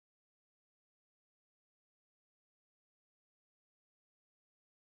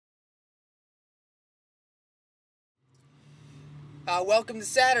Welcome to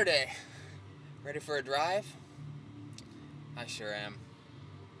Saturday. Ready for a drive? I sure am.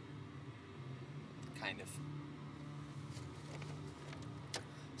 Kind of.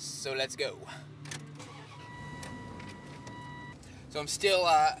 So let's go. So I'm still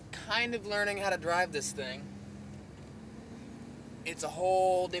kind of learning how to drive this thing. It's a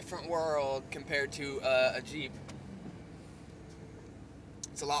whole different world compared to a Jeep.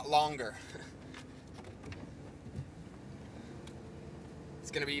 It's a lot longer.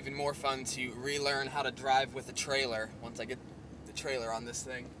 It's gonna be even more fun to relearn how to drive with a trailer once I get the trailer on this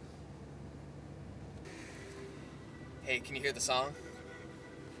thing. Hey, can you hear the song?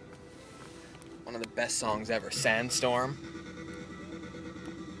 One of the best songs ever, Sandstorm.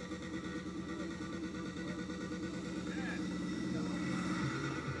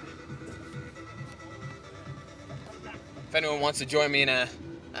 If anyone wants to join me in a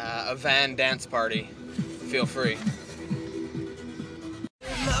van dance party, feel free.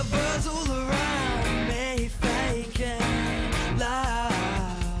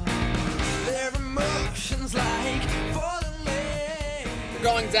 We're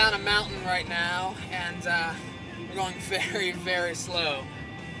going down a mountain right now, and we're going very, very slow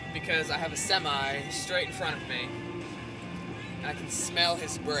because I have a semi straight in front of me, and I can smell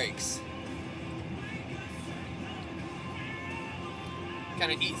his brakes.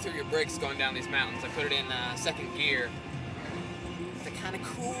 Kind of eat through your brakes going down these mountains. I put it in second gear to kind of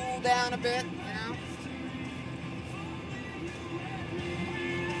cool down a bit, you know?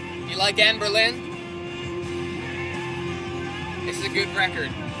 You like Anne Boleyn? This is a good record.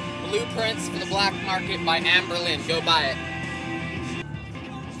 Blueprints for the Black Market by Anne Boleyn. Go buy it.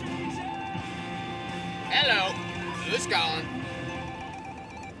 Hello. Who's calling?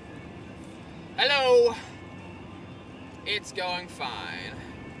 Hello. It's going fine.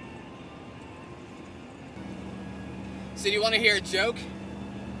 So do you want to hear a joke?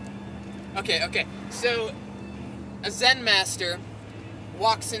 Okay. So a Zen master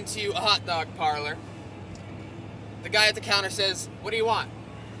walks into a hot dog parlor. The guy at the counter says, "What do you want?"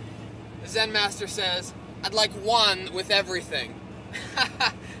 The Zen master says, "I'd like one with everything."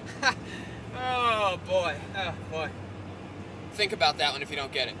 Oh boy. Think about that one if you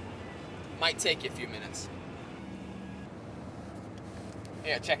don't get it. Might take you a few minutes.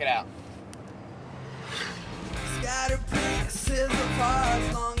 Yeah, check it out. Scattered pieces of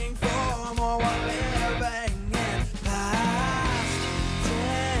hearts longing for more while living in past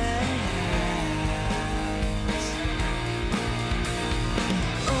days.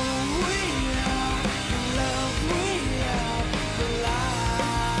 Oh, we are love, we are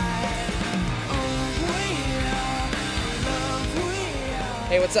alive. Oh, we are love, we are.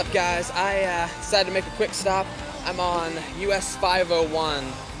 Hey, what's up, guys? I decided to make a quick stop. I'm on US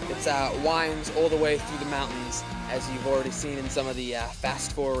 501. It's winds all the way through the mountains, as you've already seen in some of the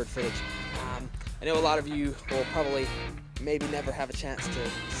fast forward footage. I know a lot of you will probably maybe never have a chance to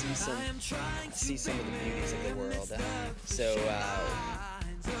see some of the beauties of the world. So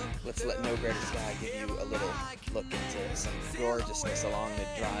let's let No Greater Sky give you a little look into some gorgeousness along the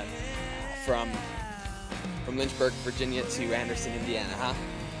drive from Lynchburg, Virginia to Anderson, Indiana, huh?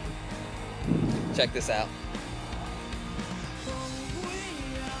 Check this out.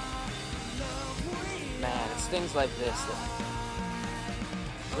 Man, it's things like this that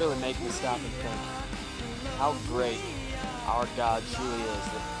really make me stop and think how great our God truly is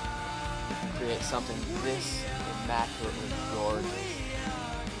that can create something this immaculately gorgeous.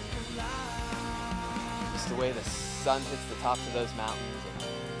 Just the way the sun hits the tops of those mountains,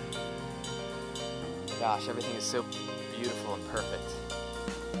 and gosh, everything is so beautiful and perfect.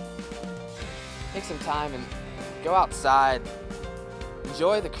 Take some time and go outside,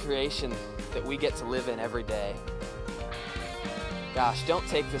 enjoy the creation that we get to live in every day. Gosh, don't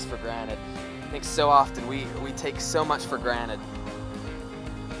take this for granted. I think so often we take so much for granted.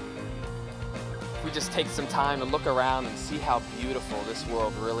 If we just take some time to look around and see how beautiful this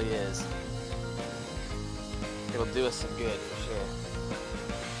world really is, it'll do us some good for sure.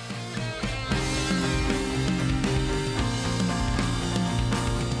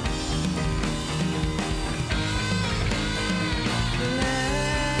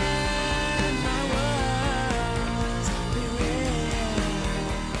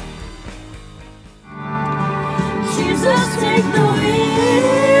 Jesus, take the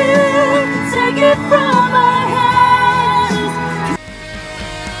wheel, take it from my hands.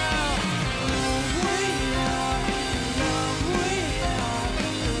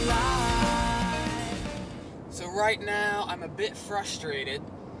 So right now I'm a bit frustrated.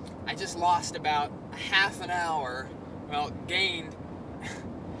 I just lost about half an hour, well, gained,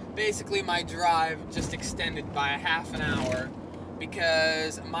 basically my drive just extended by a half an hour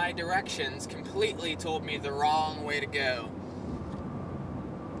because my directions completely told me the wrong way to go.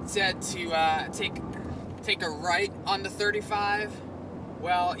 It said to take a right on the 35.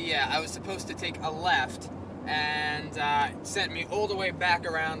 Well, yeah, I was supposed to take a left, and it sent me all the way back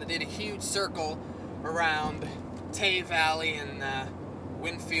around. I did a huge circle around Tay Valley in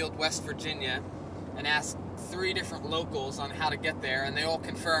Winfield, West Virginia, and asked 3 different locals on how to get there, and they all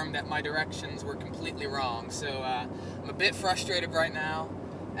confirmed that my directions were completely wrong. So I'm a bit frustrated right now,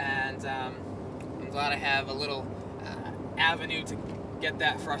 and I'm glad I have a little avenue to get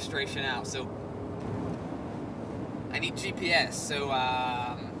that frustration out. So I need GPS. So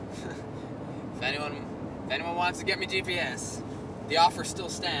if anyone wants to get me GPS, the offer still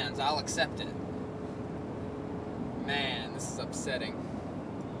stands. I'll accept it. Man, this is upsetting.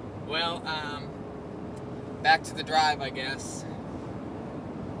 Well, back to the drive, I guess.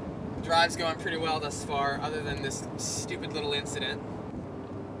 The drive's going pretty well thus far, other than this stupid little incident.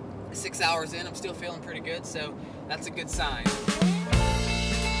 6 hours in, I'm still feeling pretty good, so that's a good sign.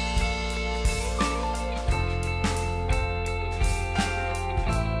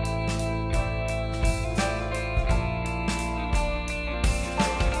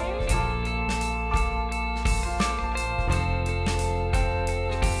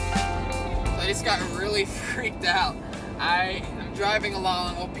 I just got really freaked out. I am driving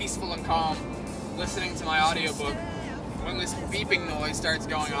along all peaceful and calm, listening to my audiobook, when this beeping noise starts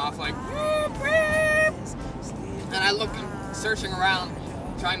going off, like whoop, whoop. And I look, searching around,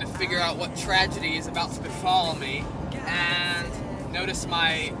 trying to figure out what tragedy is about to befall me, and notice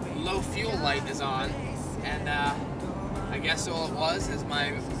my low fuel light is on, and I guess all it was is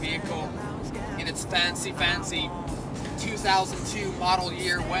my vehicle in its fancy 2002 model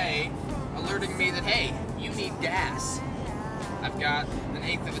year way alerting me that, hey, you need gas. I've got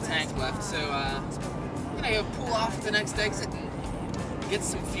 1/8 of a tank left, so I'm gonna go pull off at the next exit and get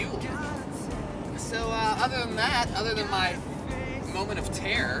some fuel. So other than that, other than my moment of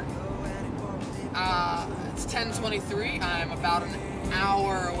terror, it's 10:23. I'm about an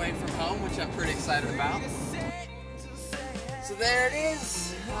hour away from home, which I'm pretty excited about. So there it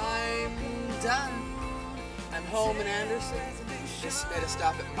is. I'm done. I'm home in Anderson. Just made a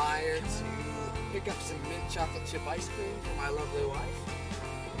stop at Meijer to pick up some mint chocolate chip ice cream for my lovely wife.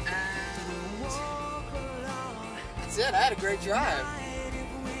 And that's it. I had a great drive.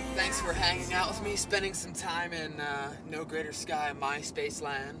 Thanks for hanging out with me, spending some time in No Greater Sky, MySpace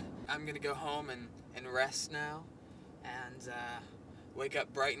land. I'm gonna go home and rest now, and wake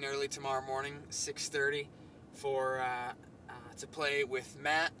up bright and early tomorrow morning, 6:30, for to play with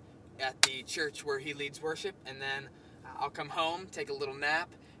Matt at the church where he leads worship, and then I'll come home, take a little nap,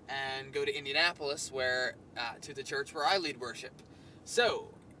 and go to Indianapolis, where to the church where I lead worship.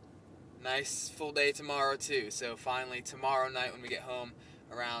 So, nice full day tomorrow too. So finally, tomorrow night when we get home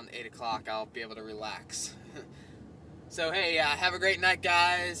around 8 o'clock, I'll be able to relax. So hey, have a great night,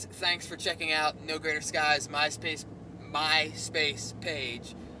 guys. Thanks for checking out No Greater Sky's MySpace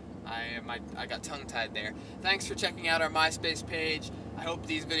page. I got tongue-tied there. Thanks for checking out our MySpace page. I hope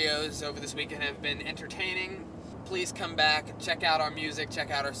these videos over this weekend have been entertaining. Please come back, check out our music,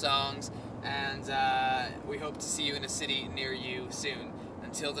 check out our songs, and we hope to see you in a city near you soon.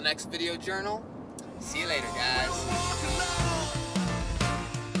 Until the next video journal, see you later, guys.